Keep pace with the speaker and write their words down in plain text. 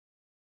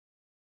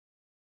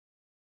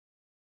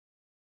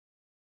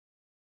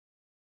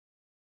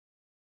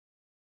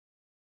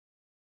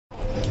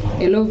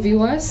Hello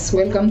viewers,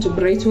 welcome to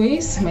Bright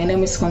Ways. My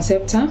name is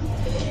Concepta.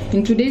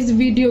 In today's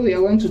video we are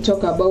going to talk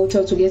about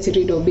how to get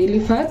rid of belly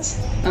fat.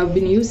 I've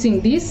been using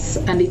this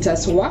and it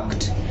has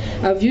worked.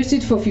 I've used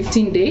it for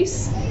 15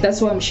 days. That's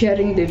why I'm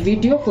sharing the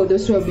video for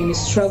those who have been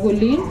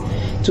struggling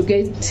to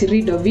get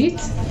rid of it.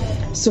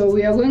 So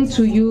we are going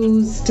to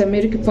use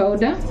turmeric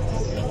powder,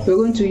 we're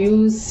going to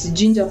use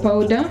ginger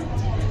powder,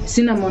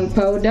 cinnamon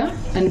powder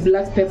and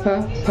black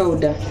pepper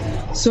powder.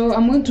 So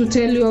I'm going to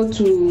tell you how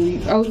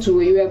to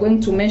we are going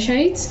to measure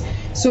it.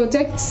 So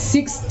take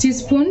 6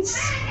 teaspoons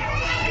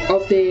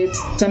of the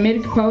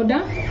turmeric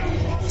powder,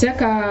 take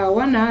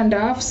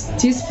 1.5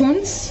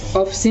 teaspoons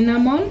of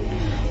cinnamon,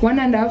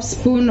 1.5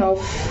 spoon of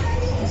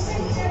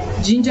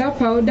ginger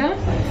powder,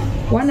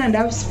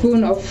 1.5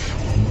 spoon of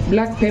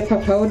black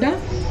pepper powder.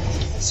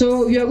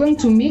 So you are going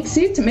to mix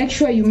it. Make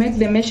sure you make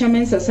the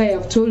measurements as I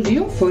have told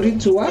you for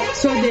it to work.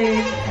 So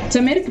the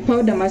turmeric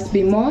powder must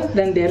be more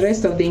than the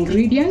rest of the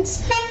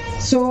ingredients.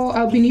 So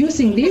I've been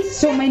using this,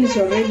 so mine is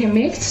already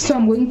mixed. So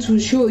I'm going to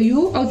show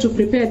you how to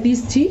prepare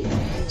this tea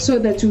so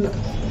that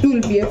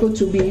you'll be able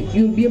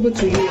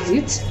to use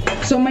it.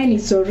 So mine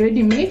is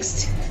already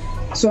mixed.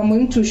 So I'm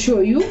going to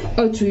show you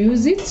how to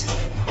use it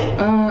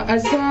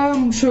as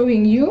I'm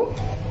showing you.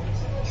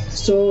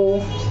 So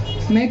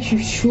make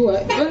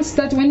sure don't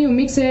start when you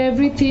mix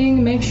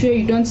everything. Make sure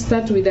you don't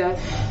start with a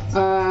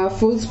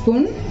full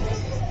spoon.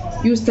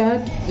 You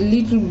start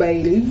little by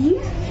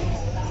little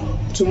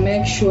to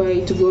make sure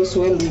it goes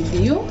well with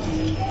you.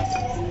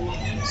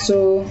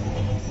 So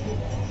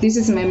this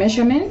is my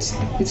measurement.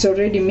 It's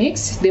already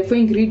mixed. The 4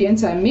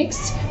 ingredients are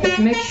mixed, but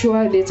make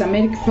sure the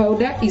turmeric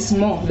powder is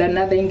more than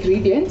other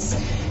ingredients.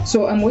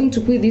 So I'm going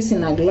to put this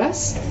in a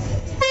glass.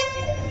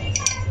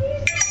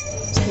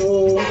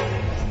 So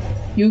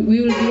we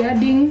will be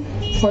adding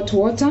hot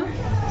water.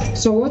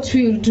 So what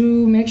we will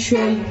do, make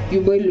sure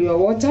you boil your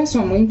water.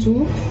 So I'm going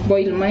to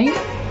boil mine.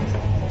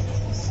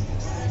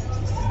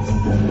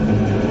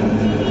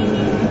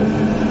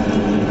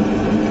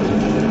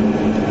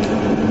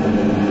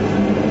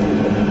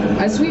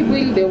 As we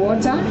boil the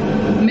water,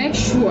 make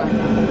sure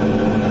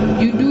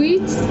you do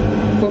it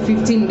for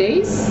 15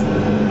 days.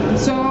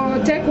 So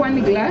take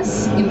 1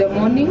 glass in the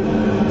morning,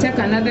 take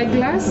another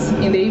glass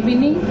in the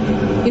evening.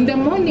 In the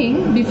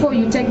morning, before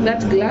you take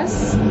that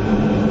glass,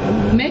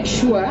 make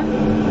sure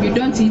you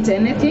don't eat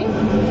anything.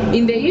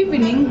 In the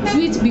evening, do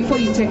it before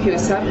you take your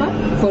supper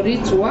for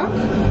it to work.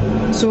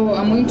 So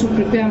I'm going to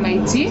prepare my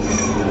tea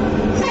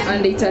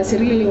and it has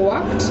really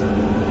worked.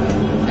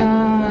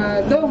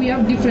 Though we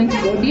have different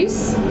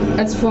bodies,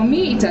 as for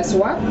me it has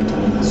worked,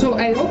 so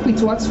I hope it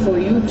works for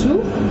you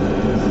too.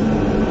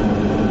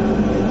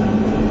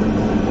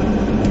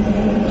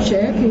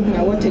 Check if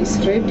my water is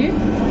ready.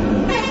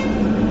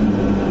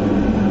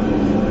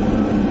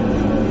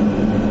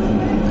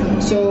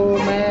 So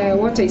my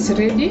water is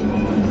ready.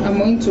 I'm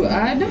going to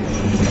add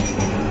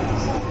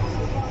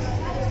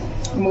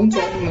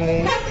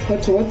my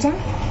hot water.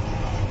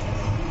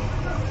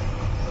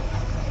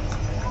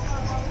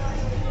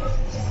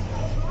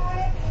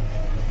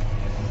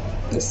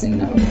 That's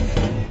enough.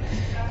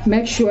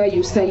 Make sure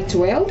you stir it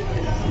well.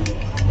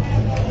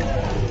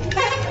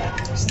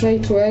 Stir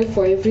it well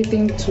for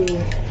everything to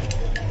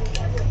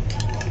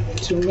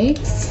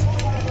mix.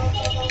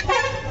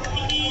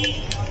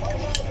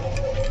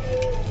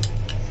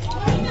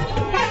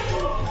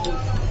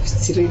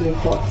 It's really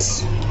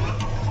hot.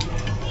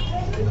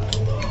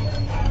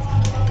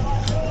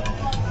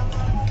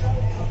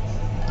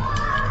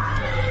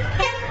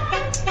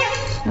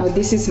 Now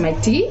this is my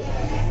tea.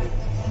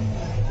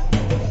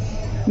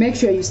 Make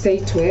sure you stir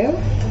it well.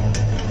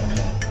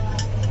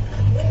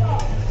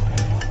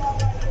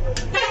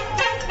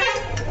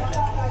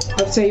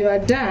 After you are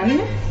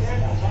done,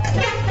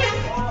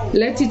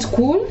 let it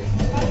cool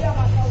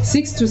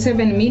 6 to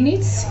 7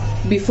 minutes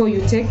before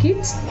you take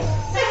it. So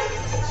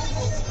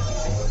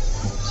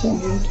I'm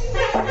going to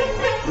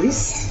do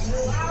this.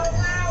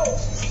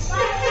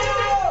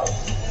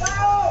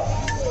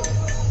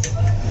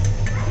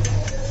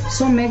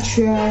 So make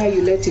sure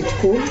you let it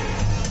cool.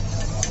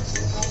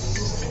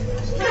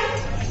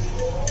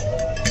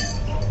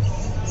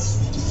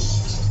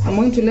 I'm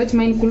going to let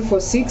mine cool for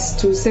 6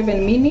 to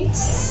 7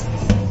 minutes.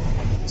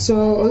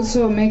 So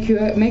also make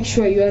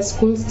sure yours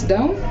cools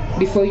down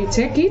before you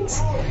take it.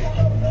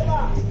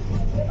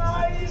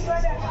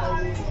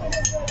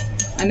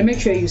 And make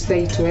sure you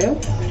stir it well.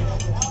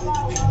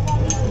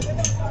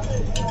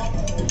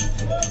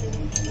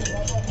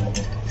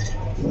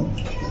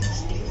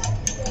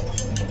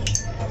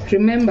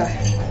 Remember,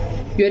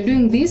 you are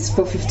doing this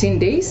for 15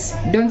 days.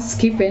 Don't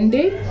skip any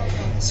day.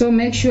 So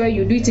make sure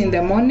you do it in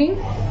the morning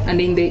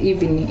and in the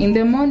evening. In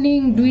the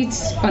morning, do it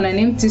on an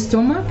empty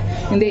stomach.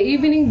 In the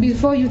evening,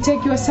 before you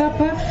take your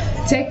supper,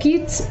 take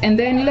it, and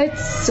then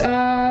let's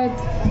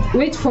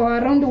wait for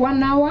around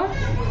 1 hour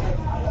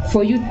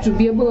for you to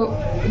be able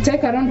to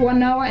take around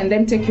 1 hour and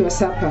then take your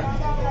supper.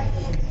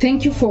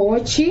 Thank you for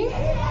watching.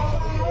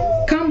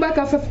 Come back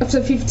back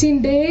after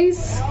 15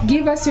 days.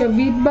 Give us your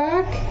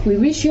feedback. We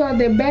wish you all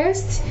the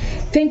best.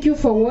 Thank you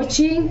for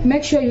watching.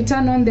 Make sure you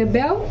turn on the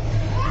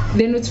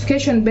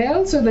notification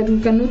bell, so that we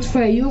can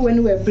notify you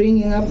when we're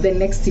bringing up the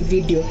next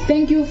video.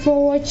 Thank you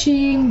for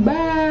watching.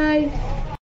 Bye.